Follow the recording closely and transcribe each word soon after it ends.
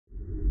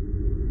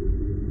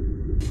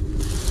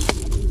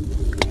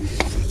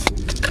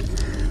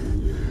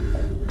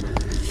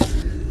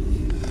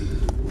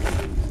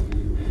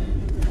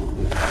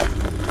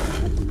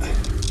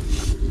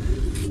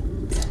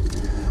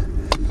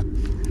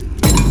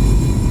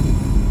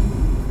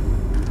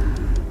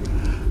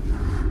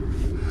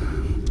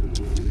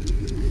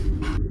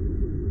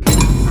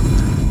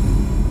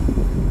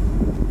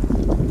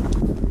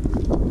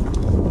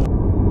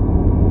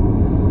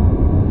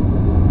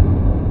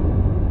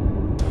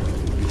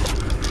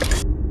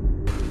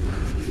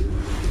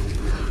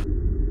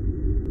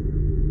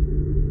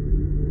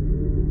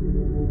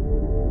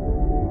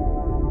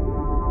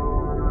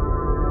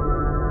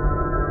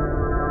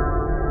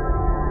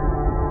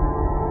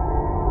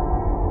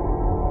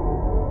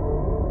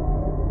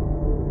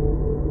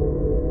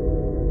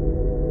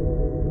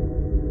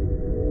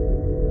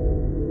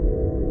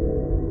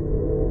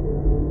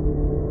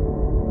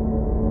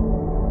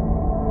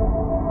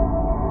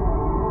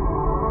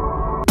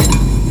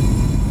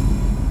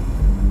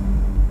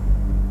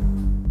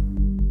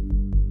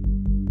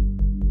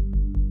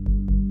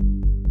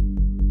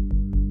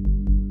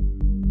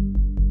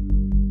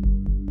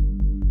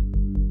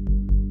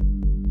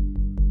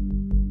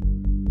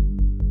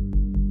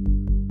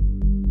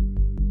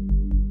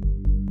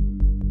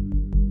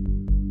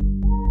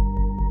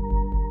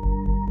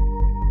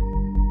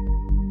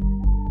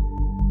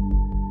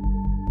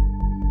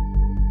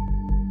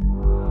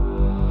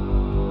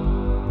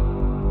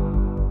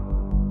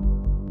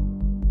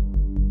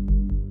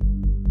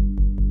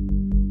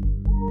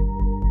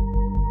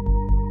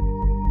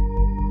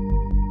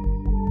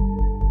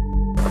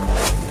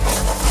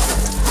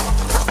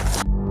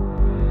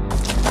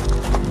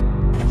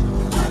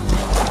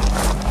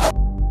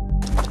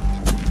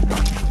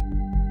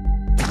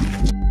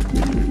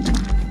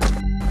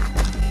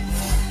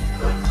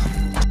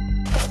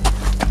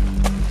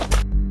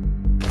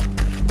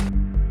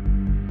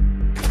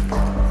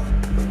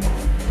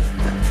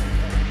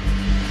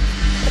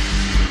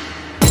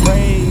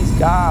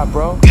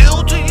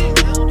guilty.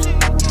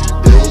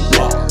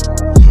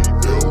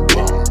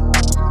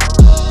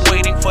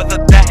 Waiting for the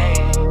day.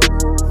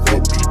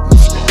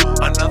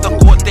 Another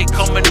court date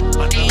coming.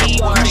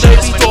 They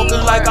be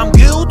talking like I'm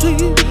guilty.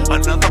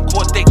 Another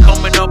court date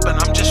coming up, and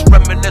I'm just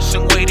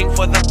reminiscing, waiting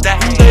for the day.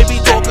 They be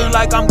talking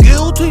like I'm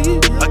guilty.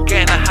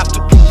 Again, I have to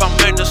prove I'm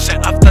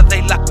innocent after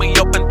they lock me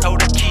up and throw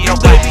the key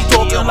away. They be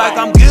talking like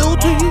I'm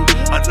guilty.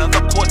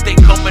 Another court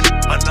date coming.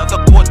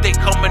 Another court date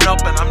coming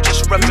up, and I'm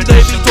just reminiscing.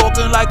 They be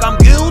talking like I'm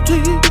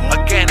guilty.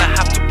 Again, I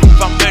have to prove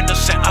I'm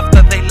innocent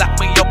after they lock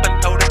me up and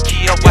throw the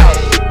key away.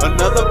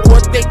 Another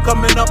court date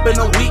coming up in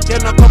a week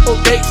and a couple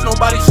days.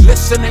 Nobody's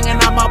listening and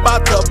I'm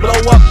about to blow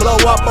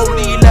up.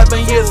 Only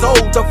 11 years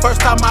old, the first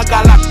time I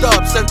got locked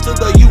up. Sent to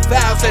the youth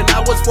house and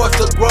I was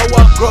forced to grow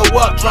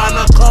up. Trying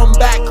to come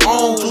back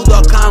home to the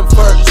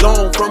comfort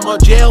zone. From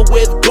a jail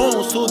with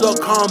goons to the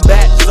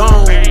combat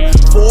zone.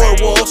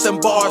 4 walls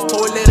and bars,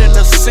 toilet and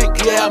a sink.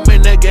 Yeah, I'm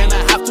in again, I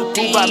have to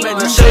prove I'm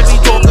innocent. They be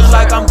talking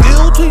like I'm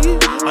guilty.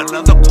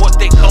 Another court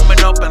date coming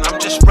up, and I'm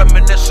just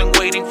reminiscing,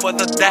 waiting for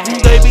the day.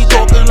 They be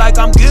talking like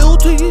I'm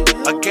guilty.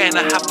 Again,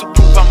 I have to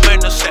prove I'm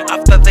innocent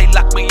after they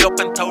lock me up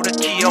and throw the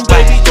key away.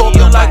 They be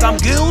talking like I'm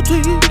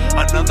guilty.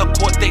 Another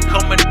court date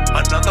coming.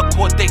 Another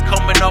court date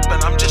coming up,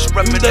 and I'm just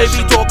reminiscing. They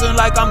be talking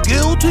like I'm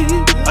guilty.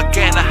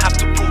 Again, I have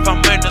to prove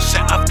I'm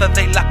innocent after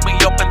they lock me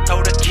up and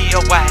throw the key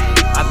away.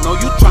 I know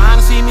you trying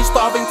to see me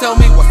starving, tell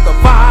me what's the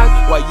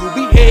vibe. Why you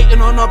be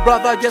hating on a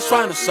brother just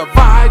trying to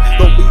survive?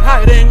 Don't be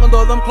hiding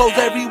under them clothes,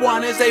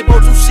 everyone is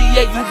able to see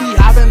it. You be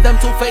having them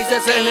 2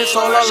 faces and it's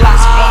all a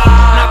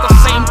lie. And at the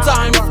same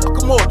time, fuck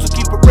them all to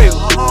keep it real.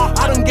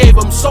 I done gave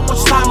them so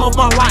much time of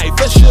my life,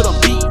 it shouldn't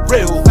be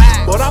real.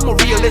 But I'm a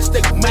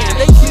realistic man,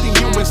 they treating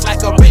humans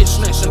like a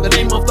business in the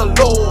name of the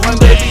law. And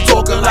they be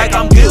talking like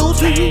I'm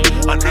guilty.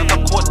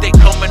 Another court date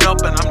coming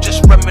up, and I'm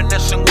just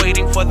reminiscing,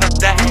 waiting for the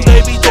day. They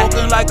be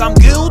talking like I'm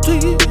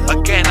guilty.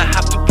 Again, I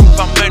have to prove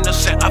I'm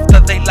innocent after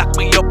they lock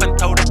me up and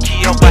throw the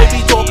key away.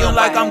 They be talking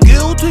like I'm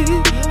guilty.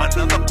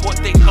 Another court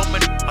date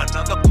coming.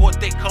 Another court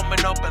date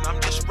coming up, and I'm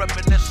just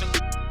reminiscing.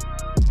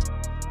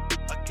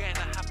 Again,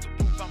 I have to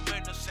prove I'm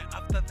innocent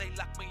after they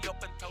lock me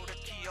up and throw the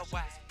key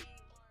away.